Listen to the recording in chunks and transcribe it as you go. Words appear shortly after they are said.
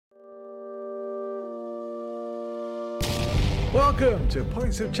Welcome to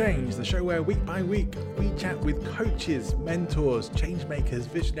Points of Change, the show where week by week we chat with coaches, mentors, change makers,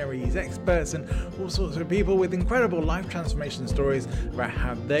 visionaries, experts, and all sorts of people with incredible life transformation stories about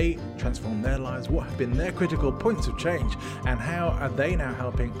how they transform their lives, what have been their critical points of change, and how are they now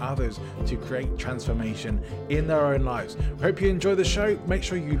helping others to create transformation in their own lives. We hope you enjoy the show. Make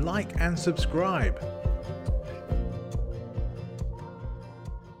sure you like and subscribe.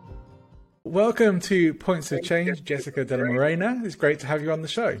 Welcome to Points of Change, Jessica Della Morena. It's great to have you on the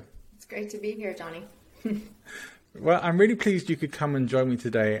show. It's great to be here, Johnny. Well, I'm really pleased you could come and join me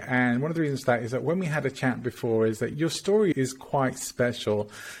today. And one of the reasons for that is that when we had a chat before is that your story is quite special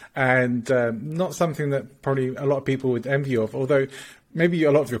and not something that probably a lot of people would envy of, although maybe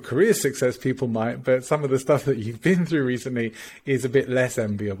a lot of your career success people might, but some of the stuff that you've been through recently is a bit less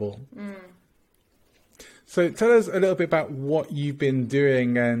enviable. So tell us a little bit about what you've been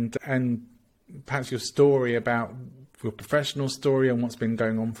doing and perhaps your story about your professional story and what's been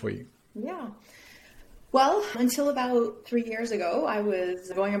going on for you. Yeah. Well, until about 3 years ago, I was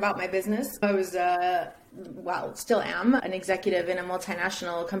going about my business. I was, still am an executive in a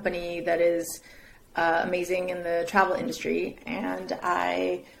multinational company that is amazing in the travel industry. And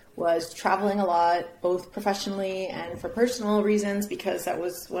I was traveling a lot, both professionally and for personal reasons, because that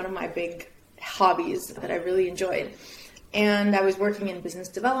was one of my big hobbies that I really enjoyed. And I was working in business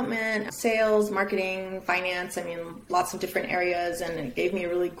development, sales, marketing, finance, lots of different areas. And it gave me a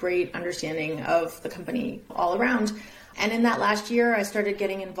really great understanding of the company all around. And in that last year, I started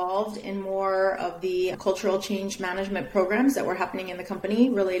getting involved in more of the cultural change management programs that were happening in the company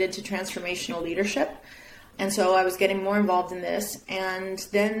related to transformational leadership. And so I was getting more involved in this. And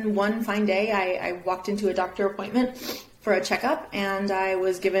then one fine day, I walked into a doctor appointment for a checkup, and I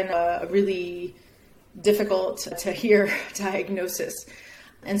was given a really difficult to hear diagnosis.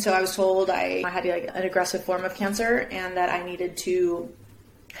 And so I was told I had an aggressive form of cancer and that I needed to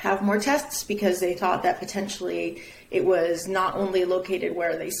have more tests because they thought that potentially it was not only located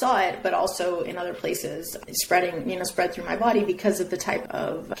where they saw it, but also in other places, spread through my body because of the type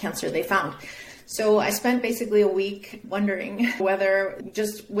of cancer they found. So I spent basically a week wondering whether,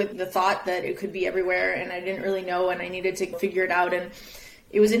 just with the thought that it could be everywhere, and I didn't really know, and I needed to figure it out. And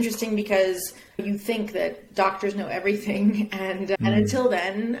it was interesting because you think that doctors know everything. And until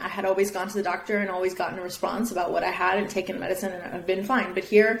then, I had always gone to the doctor and always gotten a response about what I had and taken medicine, and I've been fine. But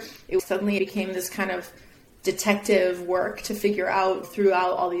here, it suddenly became this kind of detective work to figure out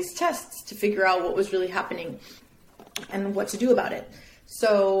throughout all these tests, to figure out what was really happening and what to do about it.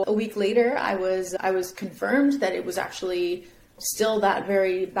 So a week later, I was confirmed that it was actually still that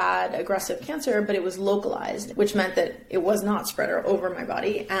very bad aggressive cancer, but it was localized, which meant that it was not spread over my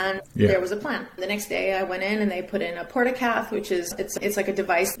body. And there was a plan. The next day I went in and they put in a portacath, which is, it's like a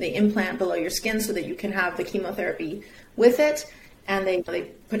device they implant below your skin so that you can have the chemotherapy with it. And they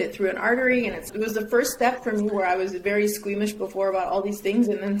put it through an artery, and it was the first step for me where I was very squeamish before about all these things.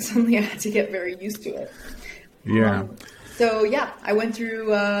 And then suddenly I had to get very used to it. Yeah. I went through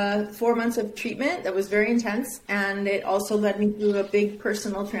 4 months of treatment that was very intense, and it also led me through a big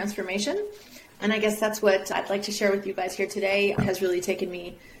personal transformation. And I guess that's what I'd like to share with you guys here today. It has really taken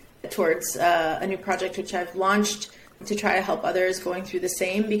me towards a new project which I've launched to try to help others going through the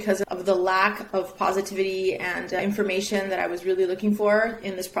same because of the lack of positivity and information that I was really looking for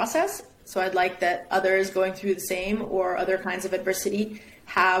in this process. So I'd like that others going through the same or other kinds of adversity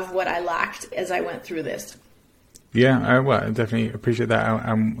have what I lacked as I went through this. Yeah, I definitely appreciate that,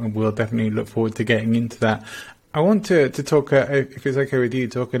 and we'll definitely look forward to getting into that. I want to talk, if it's okay with you,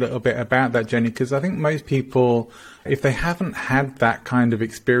 talk a little bit about that journey, because I think most people, if they haven't had that kind of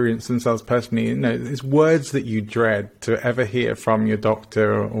experience themselves personally, it's words that you dread to ever hear from your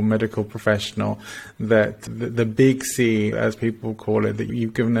doctor or medical professional, that the big C, as people call it, that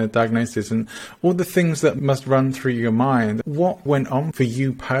you've given a diagnosis and all the things that must run through your mind. What went on for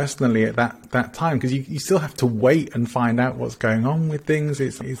you personally at that time? Because you still have to wait and find out what's going on with things.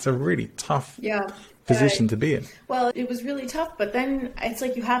 It's a really tough position to be in. Well, it was really tough, but then it's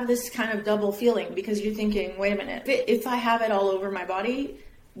like you have this kind of double feeling because you're thinking, wait a minute, if I have it all over my body,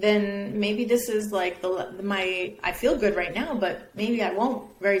 then maybe this is like I feel good right now, but maybe I won't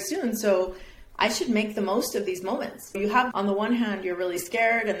very soon. So I should make the most of these moments. You have, on the one hand, you're really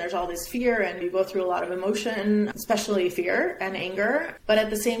scared and there's all this fear and you go through a lot of emotion, especially fear and anger. But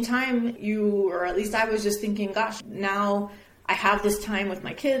at the same time, or at least I was just thinking, gosh, now I have this time with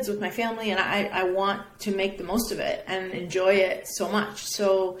my kids, with my family, and I want to make the most of it and enjoy it so much.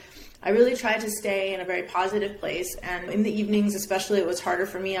 So I really tried to stay in a very positive place. And in the evenings, especially, it was harder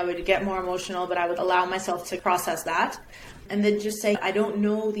for me. I would get more emotional, but I would allow myself to process that. and then just say, I don't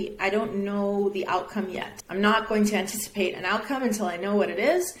know the outcome yet. I'm not going to anticipate an outcome until I know what it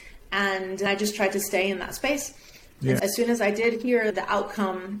is. And I just tried to stay in that space. Yeah. As soon as I did hear the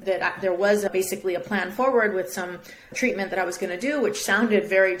outcome, that there was basically a plan forward with some treatment that I was going to do, which sounded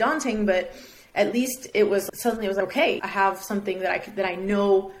very daunting, but at least it was okay. I have something that I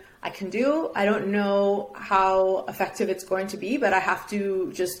know I can do. I don't know how effective it's going to be, but I have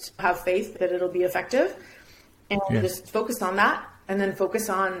to just have faith that it'll be effective, and just focus on that, and then focus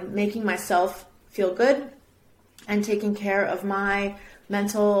on making myself feel good and taking care of my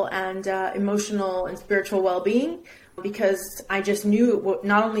mental and emotional and spiritual well-being, because I just knew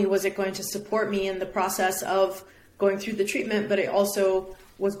not only was it going to support me in the process of going through the treatment, but it also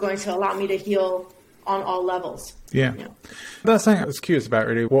was going to allow me to heal on all levels. Yeah. That's something I was curious about,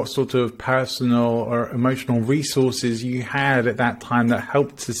 really. What sort of personal or emotional resources you had at that time that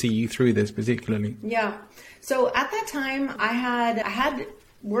helped to see you through this particularly? Yeah. So at that time, I had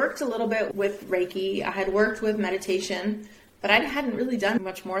worked a little bit with Reiki. I had worked with meditation, but I hadn't really done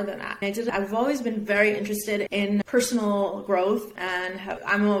much more than that. I've always been very interested in personal growth, and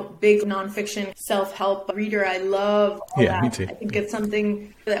I'm a big nonfiction self-help reader. I love all that. Me too. I think it's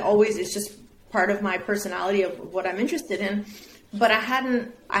something that always is just part of my personality of what I'm interested in. But I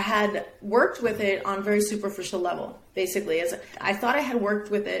had worked with it on a very superficial level, basically. I thought I had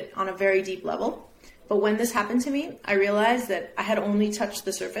worked with it on a very deep level. But when this happened to me, I realized that I had only touched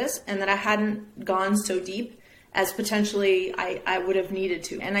the surface and that I hadn't gone so deep as potentially I would have needed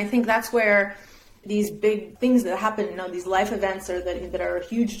to. And I think that's where these big things that happen, these life events that are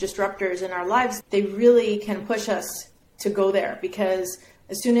huge disruptors in our lives, they really can push us to go there, because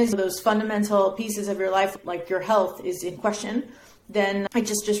as soon as those fundamental pieces of your life, like your health, is in question, then it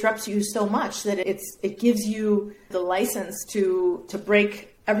just disrupts you so much that it gives you the license to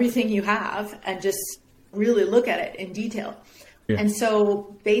break everything you have and just really look at it in detail. Yeah. And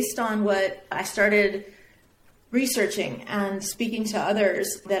so based on what I started researching and speaking to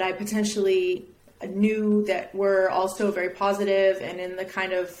others that I potentially knew that were also very positive and in the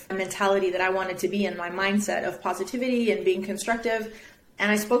kind of mentality that I wanted to be in, my mindset of positivity and being constructive. And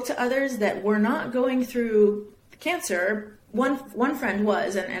I spoke to others that were not going through cancer. One friend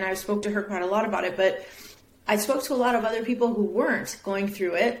was, and I spoke to her quite a lot about it, but I spoke to a lot of other people who weren't going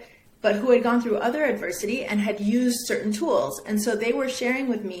through it, but who had gone through other adversity and had used certain tools. And so they were sharing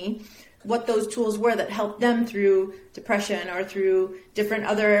with me what those tools were that helped them through depression or through different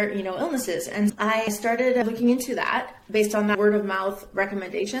other, illnesses. And I started looking into that based on that word of mouth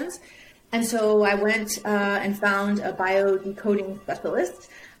recommendations. And so I went and found a biodecoding specialist.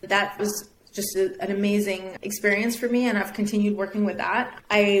 That was just an amazing experience for me, and I've continued working with that.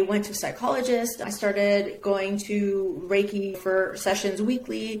 I went to a psychologist. I started going to Reiki for sessions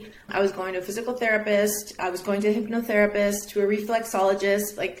weekly. I was going to a physical therapist. I was going to a hypnotherapist, to a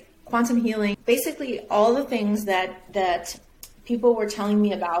reflexologist, like quantum healing. Basically, all the things that people were telling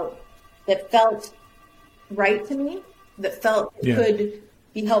me about that felt right to me, that felt could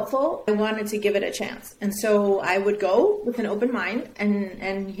be helpful, I wanted to give it a chance. And so I would go with an open mind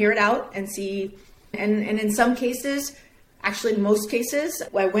and hear it out and see. And in some cases, actually most cases,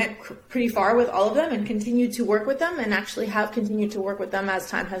 I went pretty far with all of them and continued to work with them, and actually have continued to work with them as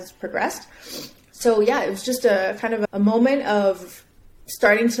time has progressed. So it was just a kind of a moment of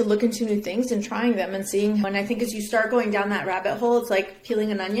starting to look into new things and trying them and seeing. And I think as you start going down that rabbit hole, it's like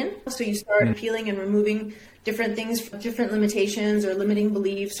peeling an onion. So you start peeling and removing different things, different limitations or limiting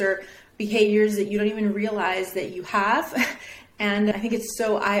beliefs or behaviors that you don't even realize that you have. And I think it's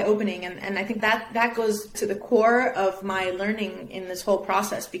so eye-opening. And I think that goes to the core of my learning in this whole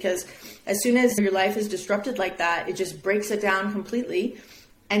process, because as soon as your life is disrupted like that, it just breaks it down completely.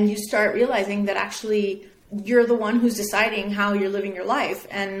 And you start realizing that actually you're the one who's deciding how you're living your life.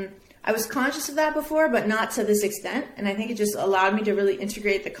 And I was conscious of that before, but not to this extent. And I think it just allowed me to really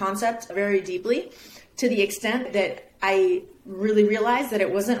integrate the concept very deeply, to the extent that I really realized that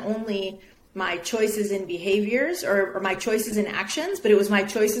it wasn't only my choices in behaviors or my choices in actions, but it was my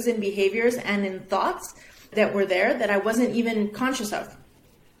choices in behaviors and in thoughts that were there that I wasn't even conscious of.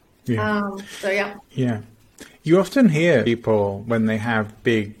 Yeah. Yeah. You often hear people when they have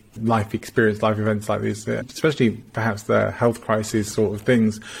big life events like this, especially perhaps the health crisis sort of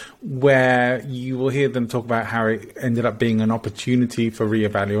things, where you will hear them talk about how it ended up being an opportunity for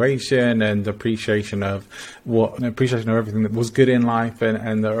reevaluation and appreciation of everything that was good in life,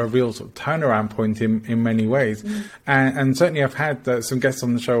 and a real sort of turnaround point in many ways. And certainly I've had some guests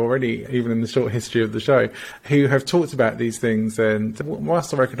on the show already, even in the short history of the show, who have talked about these things. And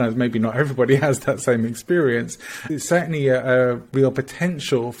whilst I recognise maybe not everybody has that same experience, it's certainly a real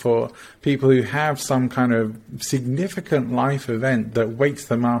potential for people who have some kind of significant life event that wakes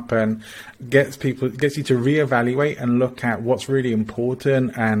them up and gets you to reevaluate and look at what's really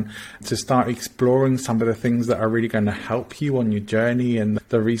important, and to start exploring some of the things that are really going to help you on your journey and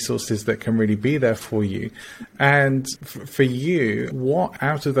the resources that can really be there for you. And for you, what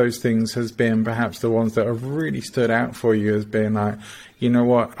out of those things has been perhaps the ones that have really stood out for you as being like, you know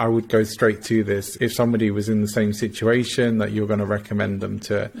what, I would go straight to this if somebody was in the same situation, that you're going to recommend them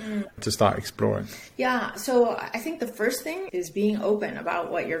to start exploring? Yeah, so I think the first thing is being open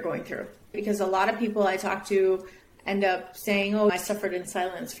about what you're going through, because a lot of people I talk to end up saying, oh, I suffered in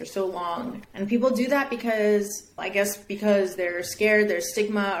silence for so long. And people do that because they're scared. There's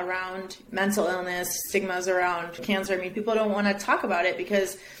stigma around mental illness, stigmas around cancer. I mean, people don't want to talk about it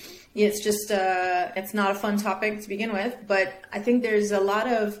because it's just, it's not a fun topic to begin with. But I think there's a lot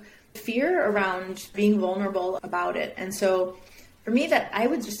of fear around being vulnerable about it. And so for me, that I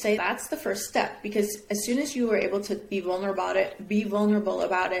would just say that's the first step, because as soon as you are able to be vulnerable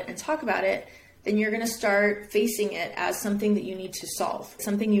about it and talk about it, then you're going to start facing it as something that you need to solve,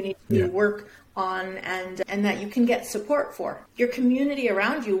 something you need to work on, and that you can get support for. Your community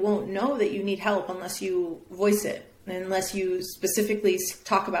around you won't know that you need help unless you voice it, unless you specifically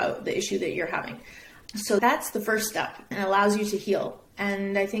talk about the issue that you're having. So that's the first step, and allows you to heal.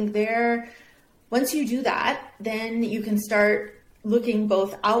 And I think once you do that, then you can start looking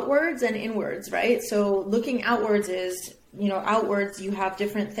both outwards and inwards, right? So looking outwards is, outwards you have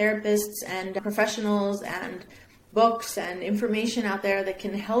different therapists and professionals and books and information out there that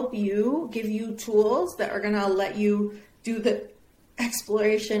can help you, give you tools that are going to let you do the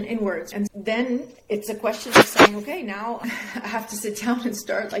exploration inwards. And then it's a question of saying, okay, now I have to sit down and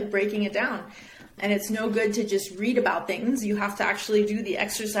start breaking it down. And it's no good to just read about things. You have to actually do the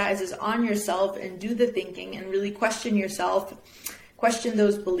exercises on yourself and do the thinking and really question yourself, question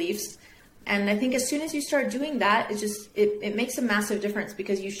those beliefs. And I think as soon as you start doing that, it makes a massive difference,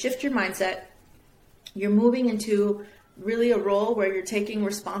 because you shift your mindset. You're moving into really a role where you're taking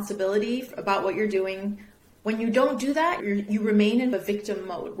responsibility about what you're doing. When you don't do that, you remain in a victim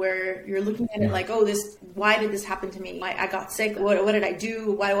mode where you're looking at it like, oh, why did this happen to me? I got sick. What did I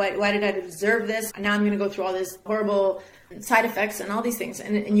do? Why did I deserve this? Now I'm going to go through all this horrible side effects and all these things.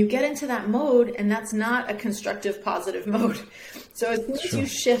 And you get into that mode, and that's not a constructive, positive mode. So as soon as you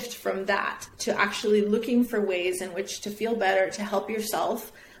shift from that to actually looking for ways in which to feel better, to help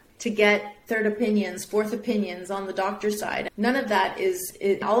yourself, to get third opinions, fourth opinions on the doctor's side, all of that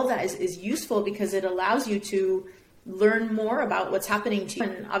is useful, because it allows you to learn more about what's happening to you.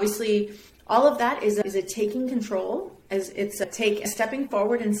 And obviously all of that is a taking control, stepping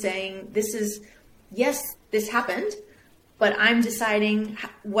forward and saying, yes, this happened, but I'm deciding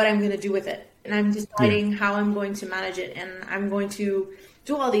what I'm going to do with it. And I'm deciding how I'm going to manage it. And I'm going to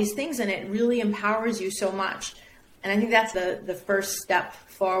do all these things. And it really empowers you so much. And I think that's the first step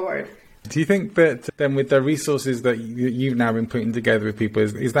forward. Do you think that then, with the resources that you've now been putting together with people,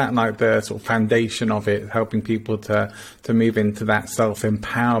 is that like the sort of foundation of it, helping people to move into that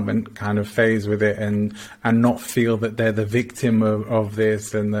self-empowerment kind of phase with it, and not feel that they're the victim of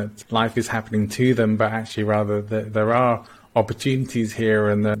this and that life is happening to them, but actually rather that there are opportunities here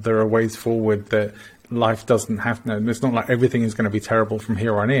and that there are ways forward, that life doesn't have to, it's not like everything is going to be terrible from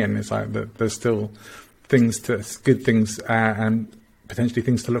here on in. It's like that there's still good things and potentially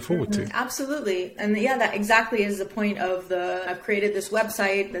things to look forward to. Absolutely. And that exactly is the point of I've created this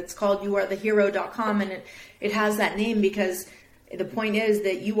website that's called youarethehero.com, and it has that name because the point is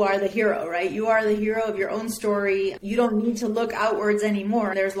that you are the hero, right? You are the hero of your own story. You don't need to look outwards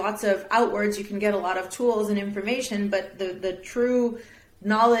anymore. There's lots of outwards. You can get a lot of tools and information, but the true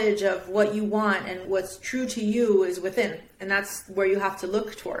knowledge of what you want and what's true to you is within. And that's where you have to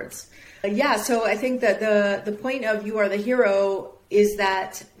look towards. So I think that the point of You Are the Hero is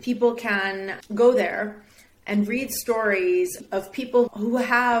that people can go there and read stories of people who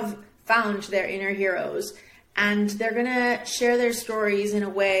have found their inner heroes, and they're going to share their stories in a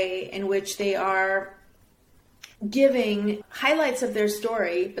way in which they are giving highlights of their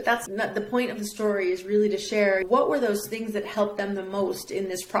story, but that's not the point of the story. Is really to share what were those things that helped them the most in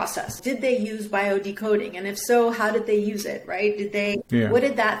this process. Did they use biodecoding? And if so, how did they use it, right? What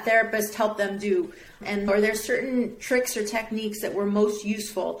did that therapist help them do? And are there certain tricks or techniques that were most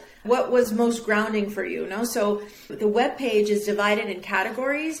useful? What was most grounding for you? So the web page is divided in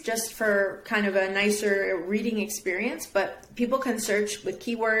categories just for kind of a nicer reading experience, but people can search with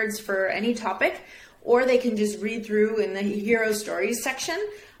keywords for any topic, or they can just read through in the hero stories section,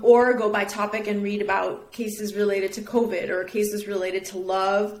 or go by topic and read about cases related to COVID or cases related to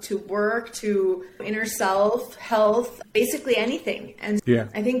love, to work, to inner self, health, basically anything. And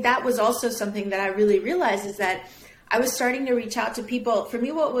I think that was also something that I really realized, is that I was starting to reach out to people. For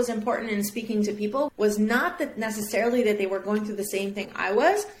me, what was important in speaking to people was not that necessarily that they were going through the same thing I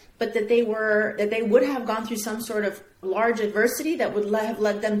was, but that they would have gone through some sort of large adversity that would have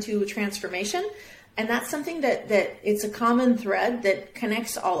led them to transformation. And that's something that it's a common thread that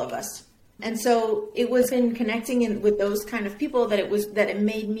connects all of us. And so it was in connecting with those kind of people that it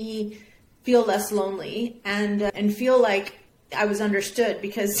made me feel less lonely and feel like I was understood.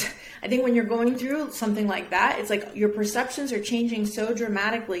 Because I think when you're going through something like that, it's like your perceptions are changing so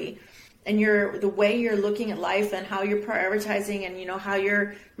dramatically, and the way you're looking at life and how you're prioritizing, and how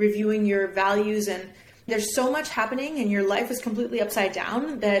you're reviewing your values, and there's so much happening and your life is completely upside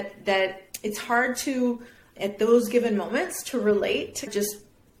down that it's hard to, at those given moments, to relate to just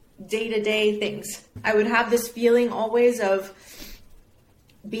day-to-day things. I would have this feeling always of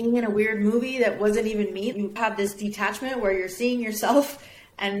being in a weird movie that wasn't even me. You have this detachment where you're seeing yourself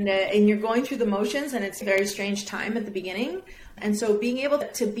and you're going through the motions, and it's a very strange time at the beginning. And so being able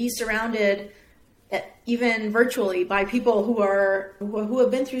to be surrounded, even virtually, by people who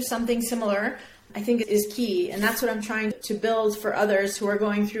have been through something similar, I think is key. And that's what I'm trying to build for others who are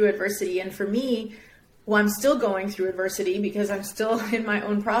going through adversity. And for me, who I'm still going through adversity because I'm still in my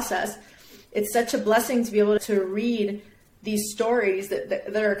own process, it's such a blessing to be able to read these stories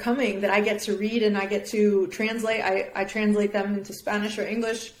that are coming, that I get to read and I get to translate. I translate them into Spanish or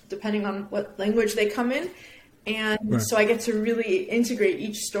English, depending on what language they come in. And so I get to really integrate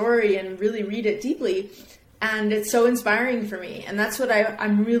each story and really read it deeply. And it's so inspiring for me. And that's what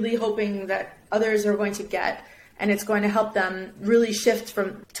I'm really hoping that others are going to get. And it's going to help them really shift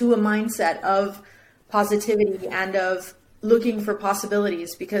to a mindset of positivity and of looking for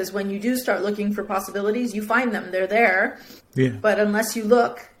possibilities. Because when you do start looking for possibilities, you find them. They're there. Yeah. But unless you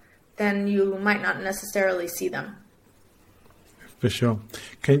look, then you might not necessarily see them. For sure.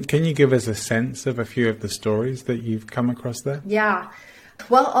 Can you give us a sense of a few of the stories that you've come across there? Yeah.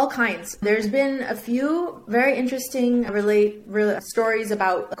 Well, all kinds. There's been a few very interesting stories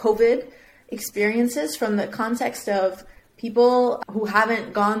about COVID experiences from the context of people who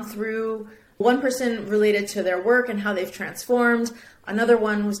haven't gone through. One person related to their work and how they've transformed. Another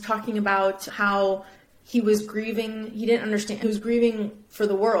one was talking about how he was grieving. He didn't understand. He was grieving for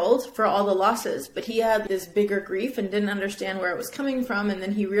the world, for all the losses, but he had this bigger grief and didn't understand where it was coming from. And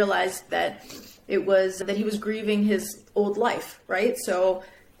then he realized that it was that he was grieving his old life, right? So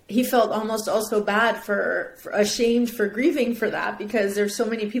he felt almost also bad for ashamed for grieving for that, because there's so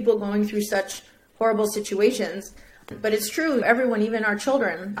many people going through such horrible situations. But it's true, everyone, even our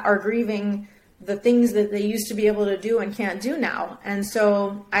children, are grieving the things that they used to be able to do and can't do now. And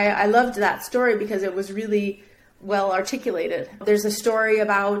so I loved that story because it was really well articulated. There's a story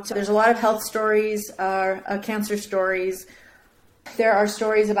there's a lot of health stories, cancer stories. There are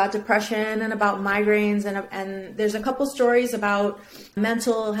stories about depression and about migraines, and there's a couple stories about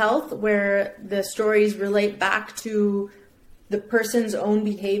mental health where the stories relate back to the person's own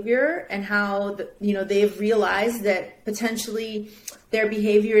behavior and how they've realized that potentially their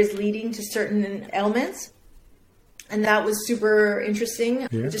behavior is leading to certain ailments. And that was super interesting.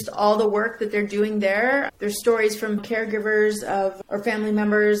 Yeah. Just all the work that they're doing there. There's stories from caregivers or family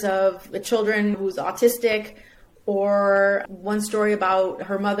members of the children who's autistic, or one story about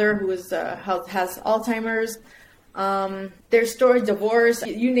her mother who has Alzheimer's. There's stories, divorce,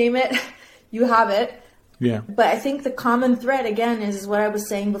 you name it, you have it. Yeah. But I think the common thread, again, is what I was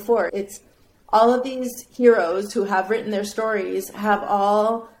saying before. It's all of these heroes who have written their stories have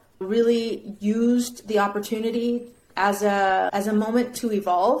all really used the opportunity as a moment to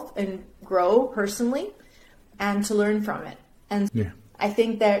evolve and grow personally and to learn from it. And I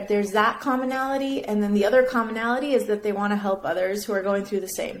think that there's that commonality. And then the other commonality is that they want to help others who are going through the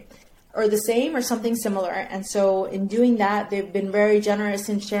same or something similar. And so in doing that, they've been very generous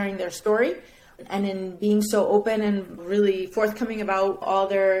in sharing their story and in being so open and really forthcoming about all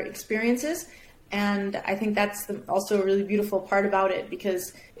their experiences. And I think that's also a really beautiful part about it,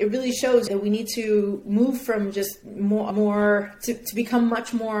 because it really shows that we need to move from just more to become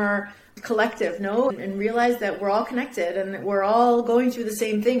much more collective, and realize that we're all connected and that we're all going through the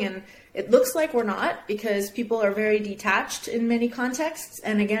same thing. And it looks like we're not, because people are very detached in many contexts.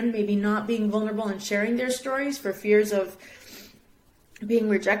 And again, maybe not being vulnerable and sharing their stories for fears of being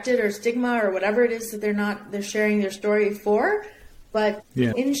rejected or stigma or whatever it is that they're sharing their story for. But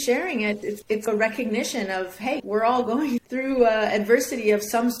Yeah. in sharing it, it's a recognition of, hey, we're all going through adversity of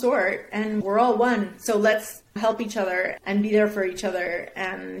some sort and we're all one. So let's help each other and be there for each other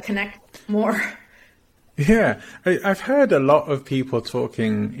and connect more. Yeah, I've heard a lot of people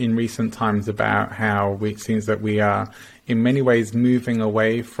talking in recent times about how it seems that we are in many ways moving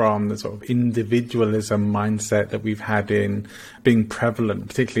away from the sort of individualism mindset that we've had in being prevalent,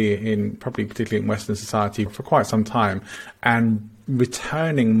 particularly in Western society for quite some time, and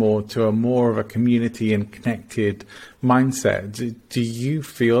returning more to a more of a community and connected mindset. Do you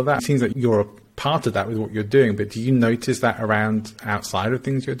feel that? It seems that you're a part of that with what you're doing, but do you notice that around outside of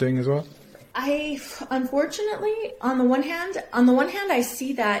things you're doing as well? Unfortunately, on the one hand, I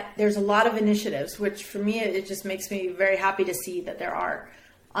see that there's a lot of initiatives, which for me, it just makes me very happy to see that there are.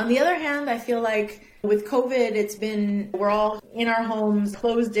 On the other hand, I feel like with COVID, we're all in our homes,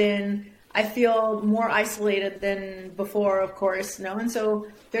 closed in. I feel more isolated than before, of course, and so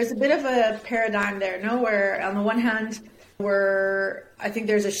there's a bit of a paradigm there, where on the one hand, I think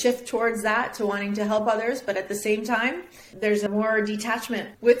there's a shift towards that, to wanting to help others, but at the same time, there's a more detachment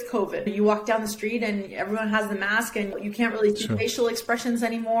with COVID. You walk down the street and everyone has the mask and you can't really see facial expressions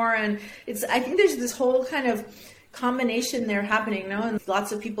anymore. And I think there's this whole kind of combination there happening, and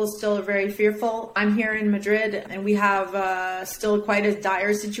lots of people still are very fearful. I'm here in Madrid and we have still quite a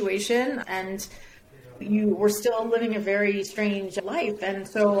dire situation, and we're still living a very strange life. And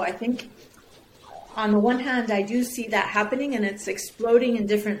so I think on the one hand, I do see that happening and it's exploding in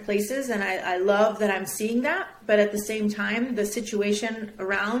different places. And I love that I'm seeing that. But at the same time, the situation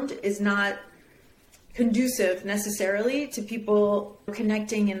around is not conducive necessarily to people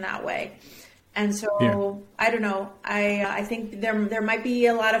connecting in that way. And so, I don't know. I think there might be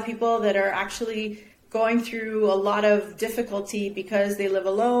a lot of people that are actually going through a lot of difficulty because they live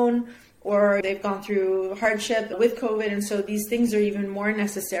alone or they've gone through hardship with COVID. And so these things are even more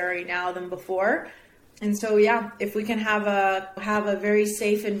necessary now than before. And so, if we can have a very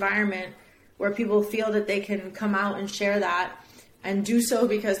safe environment where people feel that they can come out and share that and do so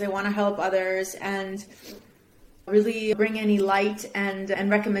because they want to help others and really bring any light and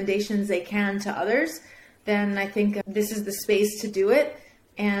recommendations they can to others, then I think this is the space to do it.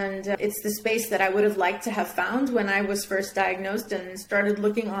 And it's the space that I would have liked to have found when I was first diagnosed and started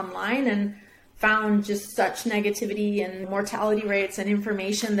looking online and found just such negativity and mortality rates and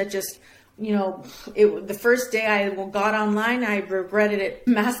information that just, the first day I got online, I regretted it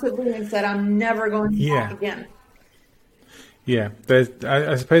massively and said, I'm never going to talk again. Yeah,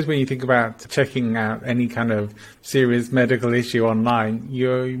 I suppose when you think about checking out any kind of serious medical issue online,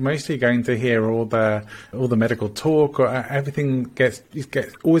 you're mostly going to hear all the medical talk, or everything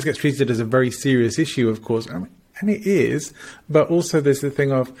always gets treated as a very serious issue, of course, and it is. But also there's the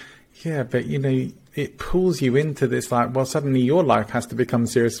thing of, but it pulls you into this suddenly your life has to become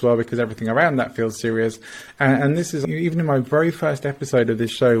serious as well because everything around that feels serious. And this is even in my very first episode of this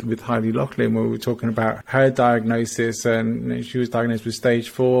show with Heidi Loughlin, where we were talking about her diagnosis, and she was diagnosed with stage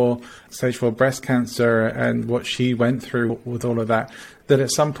 4 breast cancer and what she went through with all of that. That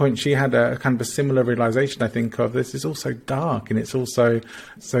at some point she had a kind of a similar realization, I think, of this is also dark and it's also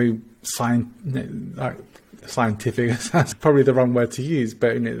so scientific, that's probably the wrong word to use,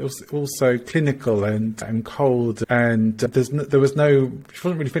 but it was also clinical and cold, and she wasn't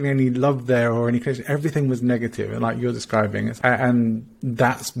really feeling any love there or any connection. Everything was negative, and like you're describing, and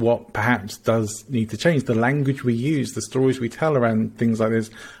that's what perhaps does need to change. The language we use, the stories we tell around things like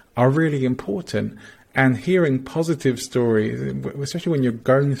this are really important, and hearing positive stories, especially when you're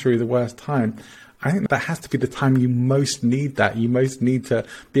going through the worst time, I think that has to be the time you most need that. You most need to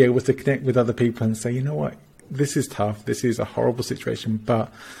be able to connect with other people and say, you know what, this is tough. This is a horrible situation,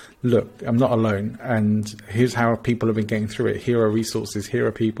 but look, I'm not alone. And here's how people have been getting through it. Here are resources. Here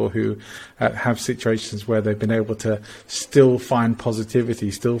are people who have situations where they've been able to still find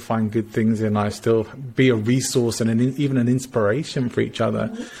positivity, still find good things in life, still be a resource and even an inspiration for each other.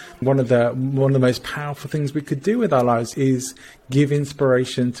 Mm-hmm. One of the most powerful things we could do with our lives is give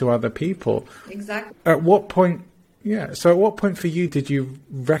inspiration to other people. Exactly. At what point for you did you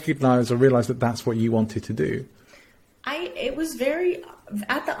recognize or realize that that's what you wanted to do? It was very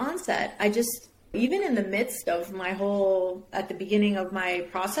at the onset. I just, even in the midst of at the beginning of my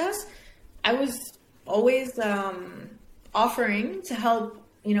process, I was always offering to help,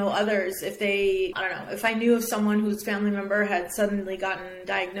 others. If I knew of someone whose family member had suddenly gotten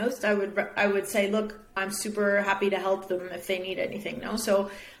diagnosed, I would say, look, I'm super happy to help them if they need anything. No, so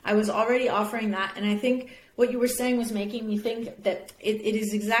I was already offering that, and I think what you were saying was making me think that it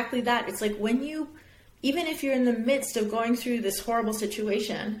is exactly that. It's like even if you're in the midst of going through this horrible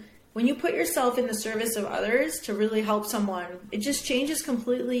situation, when you put yourself in the service of others to really help someone, it just changes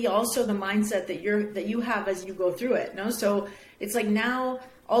completely also the mindset that you have as you go through it. No, so it's like now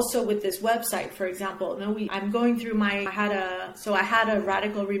also with this website, for example, I'm going through I had a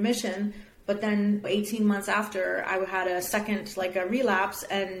radical remission, but then 18 months after I had a second, like a relapse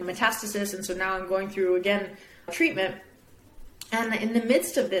and metastasis. And so now I'm going through again treatment. And in the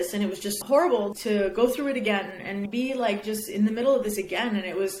midst of this, and it was just horrible to go through it again and be like just in the middle of this again. And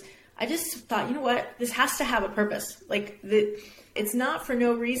I just thought, you know what, this has to have a purpose. Like it's not for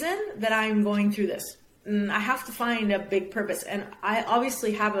no reason that I'm going through this. And I have to find a big purpose. And I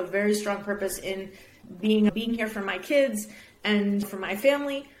obviously have a very strong purpose in being here for my kids and for my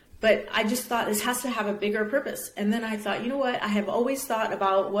family. But I just thought this has to have a bigger purpose. And then I thought, you know what, I have always thought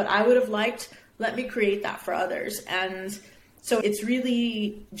about what I would have liked. Let me create that for others. And so it's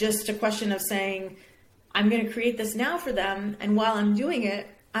really just a question of saying, I'm going to create this now for them. And while I'm doing it,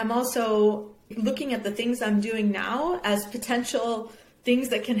 I'm also looking at the things I'm doing now as potential things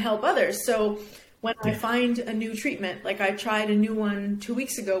that can help others. So when I find a new treatment, like I tried a new one 2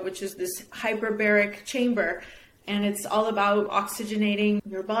 weeks ago, which is this hyperbaric chamber, and it's all about oxygenating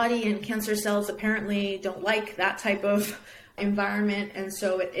your body, and cancer cells apparently don't like that type of environment. And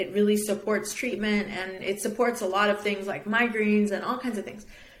so it really supports treatment, and it supports a lot of things like migraines and all kinds of things.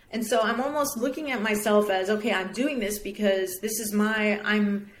 And so I'm almost looking at myself as, okay, I'm doing this because this is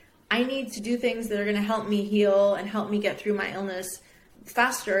I need to do things that are going to help me heal and help me get through my illness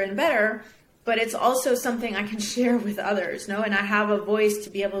faster and better. But it's also something I can share with others, no? And I have a voice to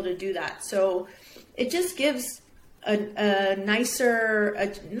be able to do that. So it just gives a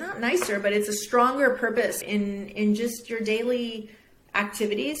nicer, not nicer, but it's a stronger purpose in just your daily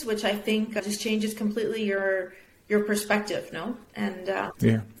activities, which I think just changes completely your perspective, no? And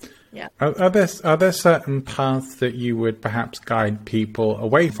yeah. Are there certain paths that you would perhaps guide people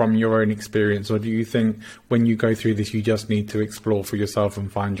away from your own experience, or do you think when you go through this, you just need to explore for yourself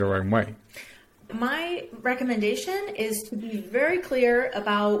and find your own way? My recommendation is to be very clear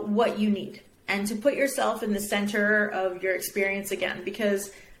about what you need and to put yourself in the center of your experience again,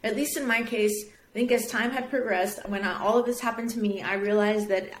 because at least in my case, I think as time had progressed, when all of this happened to me, I realized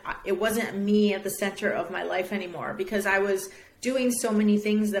that it wasn't me at the center of my life anymore, because I was doing so many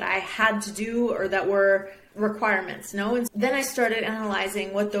things that I had to do or that were requirements, no? And then I started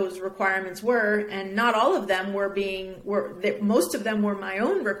analyzing what those requirements were, and not all of them most of them were my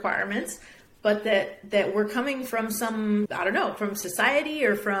own requirements, but that were coming from from society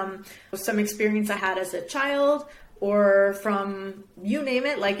or from some experience I had as a child, or from, you name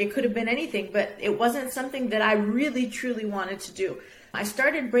it, like it could have been anything, but it wasn't something that I really truly wanted to do. I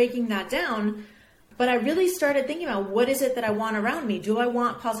started breaking that down, but I really started thinking about, what is it that I want around me? Do I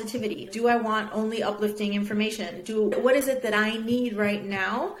want positivity? Do I want only uplifting information? What is it that I need right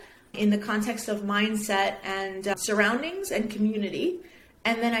now in the context of mindset and surroundings and community?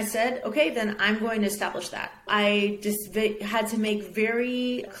 And then I said, okay, then I'm going to establish that. I just had to make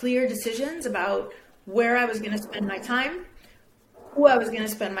very clear decisions about where I was going to spend my time, who I was going to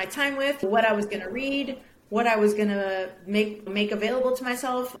spend my time with, what I was going to read, what I was going to make available to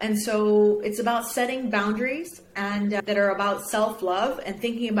myself. And so it's about setting boundaries and that are about self-love and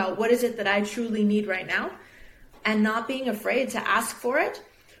thinking about what is it that I truly need right now, and not being afraid to ask for it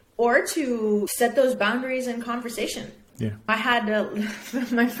or to set those boundaries in conversation. Yeah. I had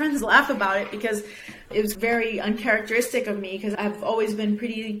my friends laugh about it because it was very uncharacteristic of me, because I've always been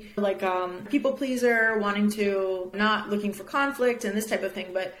pretty like people pleaser, not looking for conflict and this type of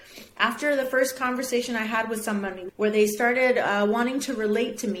thing. But after the first conversation I had with somebody where they started wanting to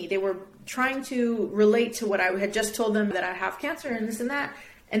relate to me, they were trying to relate to what I had just told them, that I have cancer and this and that.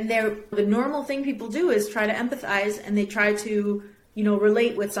 And the normal thing people do is try to empathize, and they try to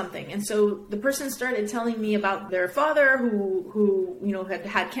relate with something. And so the person started telling me about their father who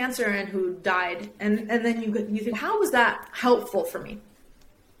had cancer and who died. And then you think, how was that helpful for me?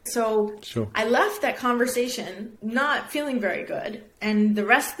 So Sure. I left that conversation not feeling very good. And the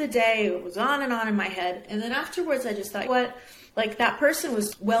rest of the day it was on and on in my head. And then afterwards I just thought, like that person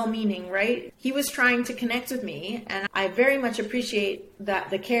was well-meaning, right? He was trying to connect with me, and I very much appreciate that,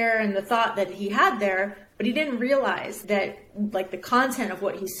 the care and the thought that he had there, but he didn't realize that like the content of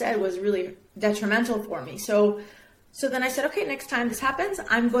what he said was really detrimental for me. So then I said, okay, next time this happens,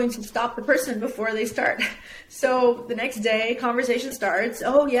 I'm going to stop the person before they start. So the next day, conversation starts.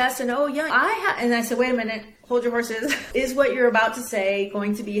 Oh, yes. And oh, yeah. And I said, wait a minute, hold your horses. Is what you're about to say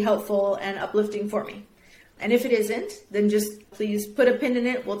going to be helpful and uplifting for me? And if it isn't, then just please put a pin in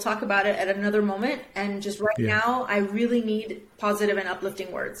it. We'll talk about it at another moment. And just now, I really need positive and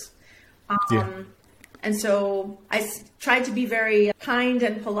uplifting words. And so I tried to be very kind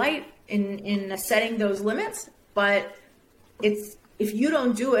and polite in setting those limits, but if you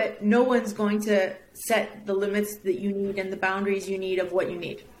don't do it, no one's going to set the limits that you need and the boundaries you need of what you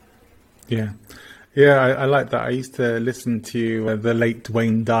need. Yeah. Yeah, I like that. I used to listen to the late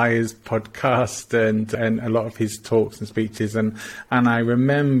Wayne Dyer's podcast and a lot of his talks and speeches. And I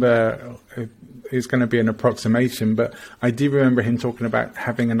remember, it's going to be an approximation, but I do remember him talking about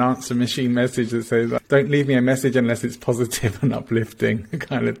having an answer machine message that says, don't leave me a message unless it's positive and uplifting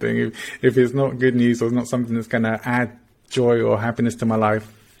kind of thing. If it's not good news or not something that's going to add joy or happiness to my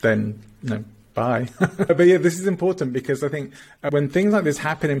life, then no. Bye. But yeah, this is important because I think when things like this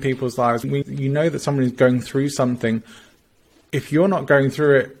happen in people's lives, you know that someone is going through something. If you're not going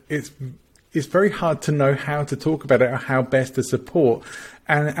through it, it's very hard to know how to talk about it or how best to support.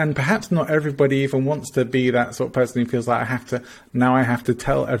 And perhaps not everybody even wants to be that sort of person who feels like I have to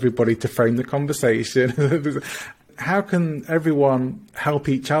tell everybody to frame the conversation. How can everyone help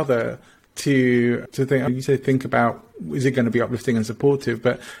each other to think? You say think about, is it going to be uplifting and supportive,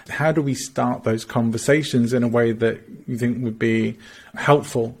 but how do we start those conversations in a way that you think would be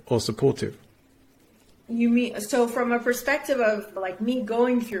helpful or supportive? You mean, so from a perspective of like me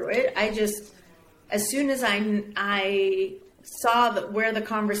going through it, as soon as I saw that where the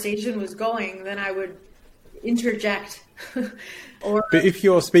conversation was going, then I would interject. But if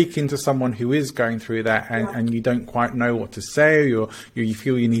you're speaking to someone who is going through that and you don't quite know what to say, or you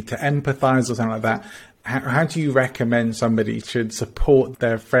feel you need to empathize or something like that, how do you recommend somebody should support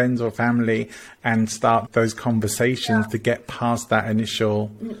their friends or family and start those conversations to get past that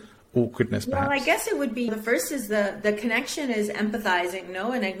initial awkwardness, perhaps? Well, I guess it would be, the first is the connection is empathizing,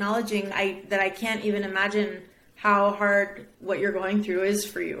 and acknowledging that I can't even imagine how hard what you're going through is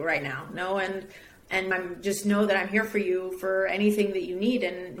for you right now, and I'm just know that I'm here for you for anything that you need,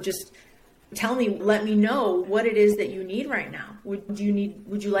 and just let me know what it is that you need right now. Would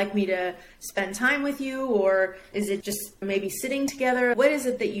you like me to spend time with you, or is it just maybe sitting together? What is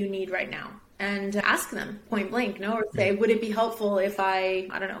it that you need right now? And ask them point blank, or say, would it be helpful if I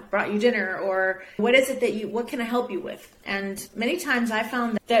don't know, brought you dinner, or what is it what can I help you with? And many times I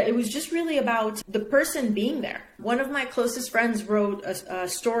found that it was just really about the person being there. One of my closest friends wrote a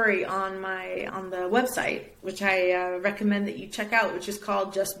story on the website, which I recommend that you check out, which is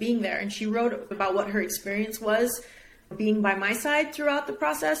called Just Being There. And she wrote about what her experience was being by my side throughout the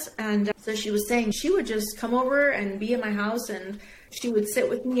process. And so she was saying she would just come over and be in my house, and she would sit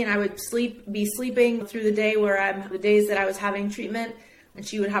with me, and I would be sleeping through the day the days that I was having treatment, and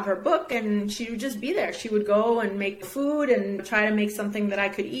she would have her book and she would just be there. She would go and make food and try to make something that I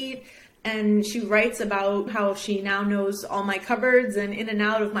could eat. And she writes about how she now knows all my cupboards and in and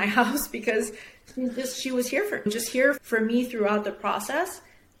out of my house because she was here for me throughout the process.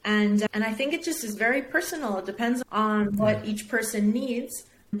 And I think it just is very personal. It depends on what each person needs.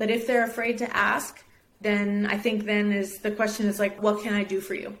 But if they're afraid to ask, then I think the question is like, what can I do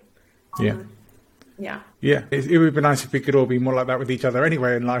for you? Yeah. It would be nice if we could all be more like that with each other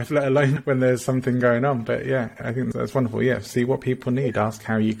anyway in life, let alone when there's something going on. But yeah, I think that's wonderful. Yeah, see what people need, ask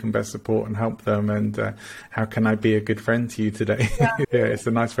how you can best support and help them, and how can I be a good friend to you today? Yeah, it's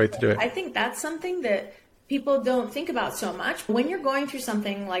a nice way to do it. I think that's something that people don't think about so much. When you're going through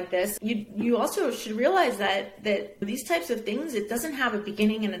something like this, you also should realize that these types of things, it doesn't have a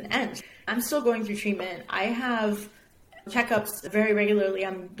beginning and an end. I'm still going through treatment. I have checkups very regularly.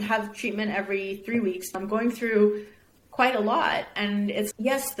 I have treatment every 3 weeks. I'm going through quite a lot. And it's,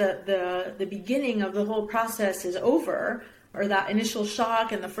 yes, the beginning of the whole process is over, or that initial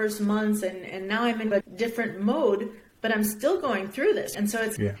shock in the first months. And now I'm in a different mode, but I'm still going through this. And so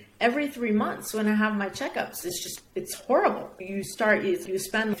it's every 3 months when I have my checkups, it's horrible. You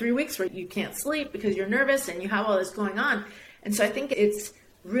spend 3 weeks where you can't sleep because you're nervous and you have all this going on. And so I think it's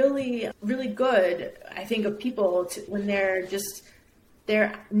really, really good, I think, of people when they're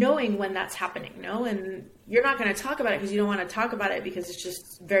knowing when that's happening, and you're not going to talk about it because you don't want to talk about it because it's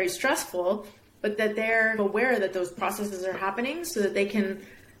just very stressful, but that they're aware that those processes are happening so that they can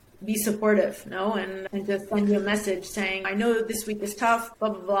be supportive, and just send you a message saying, I know this week is tough, blah,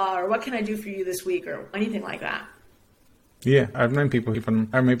 blah, blah, or what can I do for you this week, or anything like that. Yeah, I've known people who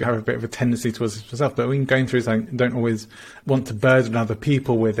maybe have a bit of a tendency towards it myself, but when going through something, don't always want to burden other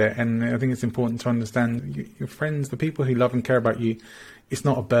people with it. And I think it's important to understand your friends, the people who love and care about you, it's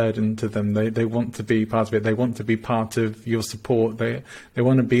not a burden to them. They want to be part of it. They want to be part of your support. They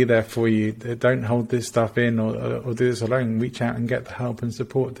want to be there for you. They don't hold this stuff in or do this alone. Reach out and get the help and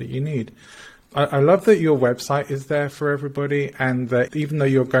support that you need. I love that your website is there for everybody, and that even though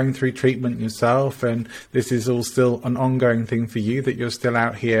you're going through treatment yourself and this is all still an ongoing thing for you, that you're still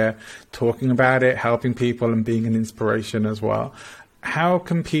out here talking about it, helping people and being an inspiration as well. How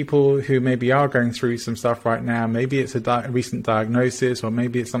can people who maybe are going through some stuff right now, maybe it's a recent diagnosis, or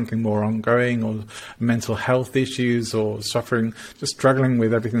maybe it's something more ongoing, or mental health issues, or suffering, just struggling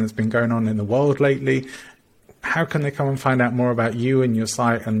with everything that's been going on in the world lately, how can they come and find out more about you and your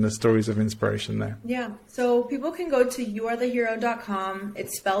site and the stories of inspiration there? Yeah, so people can go to youarethehero.com.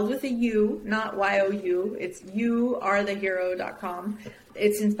 It's spelled with a U, not Y-O-U. It's youarethehero.com.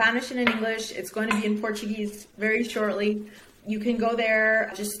 It's in Spanish and in English. It's going to be in Portuguese very shortly. You can go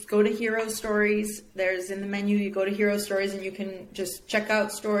there, just go to Hero Stories. There's in the menu, you go to Hero Stories and you can just check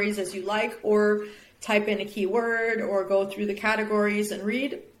out stories as you like, or type in a keyword, or go through the categories and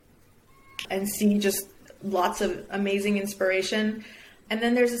read and see just lots of amazing inspiration. And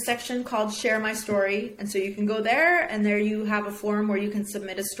then there's a section called Share My Story. And so you can go there, and there you have a form where you can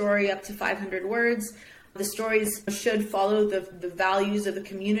submit a story up to 500 words. The stories should follow the values of the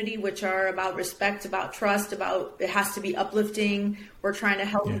community, which are about respect, about trust, about it has to be uplifting. We're trying to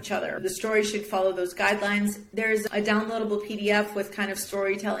help each other. The story should follow those guidelines. There's a downloadable PDF with kind of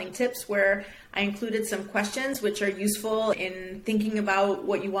storytelling tips where I included some questions which are useful in thinking about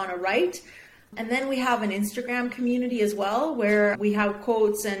what you want to write. And then we have an Instagram community as well, where we have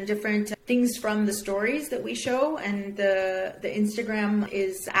quotes and different things from the stories that we show. And the Instagram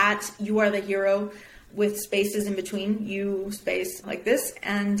is at You Are the Hero, with spaces in between, you space like this.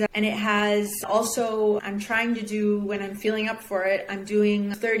 And it has also, I'm trying to do, when I'm feeling up for it, I'm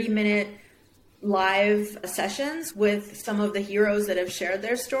doing 30-minute live sessions with some of the heroes that have shared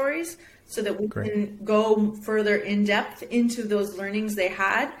their stories, so that we can go further in depth into those learnings they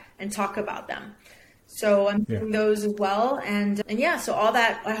had and talk about them. So I'm doing those as well. And yeah, so all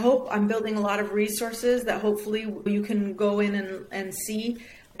that, I hope I'm building a lot of resources that hopefully you can go in and see.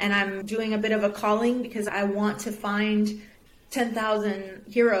 And I'm doing a bit of a calling because I want to find 10,000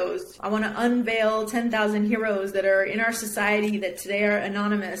 heroes. I want to unveil 10,000 heroes that are in our society that today are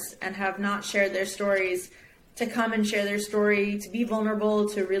anonymous and have not shared their stories, to come and share their story, to be vulnerable,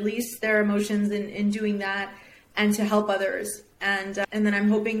 to release their emotions in doing that, and to help others. And then I'm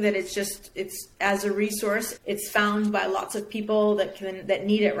hoping that it's as a resource, it's found by lots of people that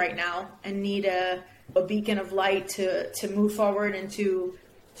need it right now, and need a beacon of light to move forward and to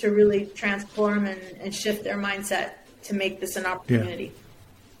really transform and shift their mindset to make this an opportunity.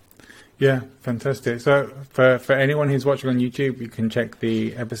 Yeah, fantastic. So for anyone who's watching on YouTube, you can check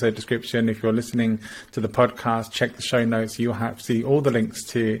the episode description. If you're listening to the podcast, check the show notes. You'll have to see all the links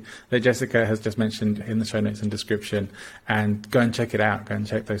that Jessica has just mentioned in the show notes and description, and go and check it out. Go and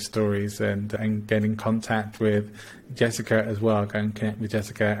check those stories and get in contact with Jessica as well. Go and connect with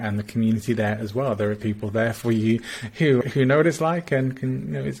Jessica and the community there as well. There are people there for you who know what it's like, and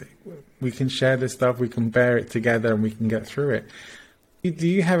we can share this stuff, we can bear it together, and we can get through it. Do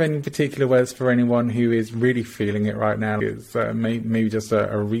you have any particular words for anyone who is really feeling it right now? It's maybe just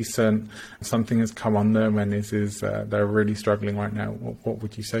a recent, something has come on them and they're really struggling right now. What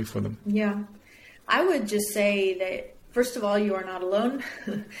would you say for them? Yeah, I would just say that, first of all, you are not alone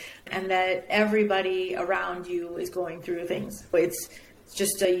and that everybody around you is going through things. It's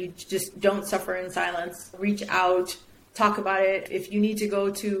just, you just don't suffer in silence. Reach out. Talk about it. If you need to go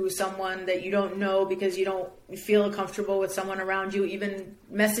to someone that you don't know because you don't feel comfortable with someone around you, even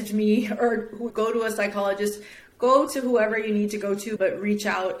message me, or go to a psychologist. Go to whoever you need to go to, but reach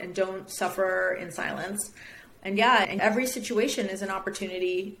out and don't suffer in silence. And yeah, and every situation is an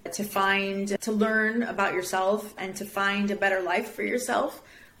opportunity to learn about yourself and to find a better life for yourself.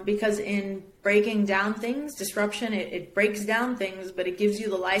 Because in breaking down things, disruption, it breaks down things, but it gives you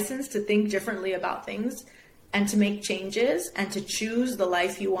the license to think differently about things, and to make changes, and to choose the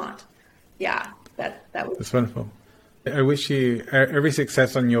life you want. Yeah, that's wonderful. I wish you every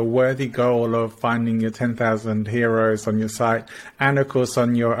success on your worthy goal of finding your 10,000 heroes on your site, and of course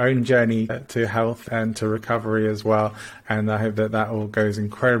on your own journey to health and to recovery as well. And I hope that all goes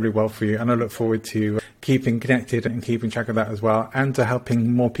incredibly well for you. And I look forward to keeping connected and keeping track of that as well, and to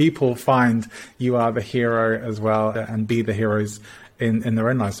helping more people find You Are the Hero as well, and be the heroes in their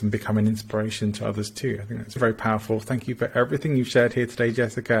own lives and become an inspiration to others too. I think that's very powerful. Thank you for everything you've shared here today,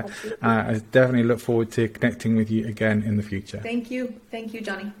 Jessica. I definitely look forward to connecting with you again in the future. Thank you. Thank you,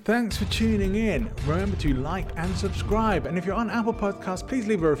 Johnny. Thanks for tuning in. Remember to like and subscribe. And if you're on Apple Podcasts, please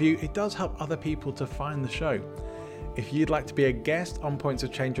leave a review. It does help other people to find the show. If you'd like to be a guest on Points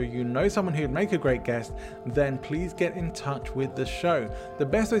of Change, or you know someone who'd make a great guest, then please get in touch with the show. The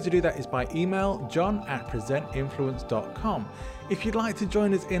best way to do that is by email john@presentinfluence.com. If you'd like to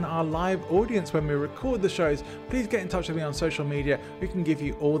join us in our live audience when we record the shows, please get in touch with me on social media. We can give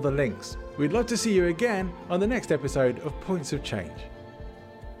you all the links. We'd love to see you again on the next episode of Points of Change.